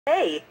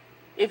Hey,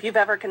 if you've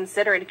ever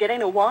considered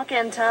getting a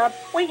walk-in tub,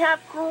 we have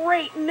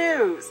great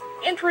news!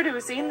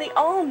 Introducing the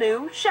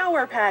all-new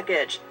Shower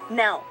Package.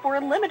 Now, for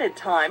a limited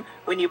time,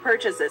 when you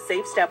purchase a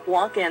SafeStep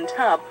walk-in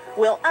tub,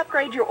 we'll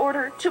upgrade your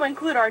order to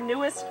include our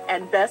newest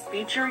and best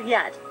feature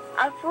yet,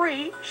 a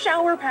free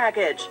shower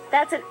package.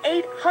 That's an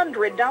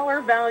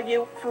 $800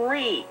 value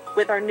free.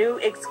 With our new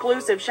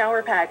exclusive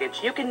shower package,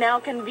 you can now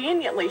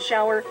conveniently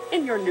shower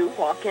in your new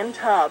walk-in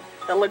tub.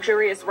 The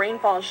luxurious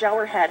rainfall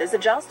shower head is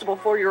adjustable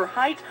for your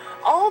height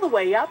all the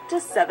way up to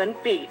 7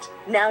 feet.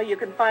 Now you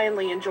can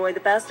finally enjoy the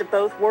best of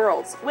both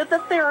worlds with the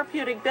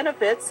therapeutic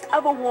benefits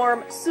of a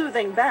warm,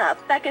 soothing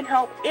bath that can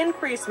help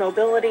increase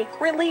mobility,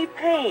 relieve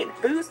pain,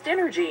 boost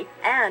energy,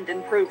 and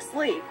improve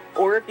sleep.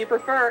 Or if you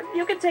prefer,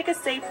 you can take a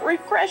safe,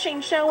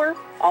 refreshing shower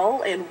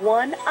all in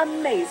one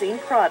amazing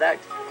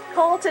product.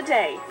 Call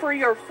today for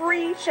your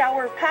free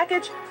shower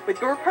package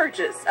with your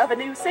purchase of a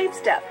new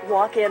SafeStep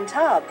walk-in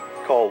tub.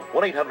 Call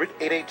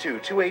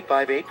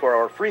 1-800-882-2858 for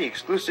our free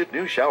exclusive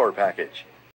new shower package.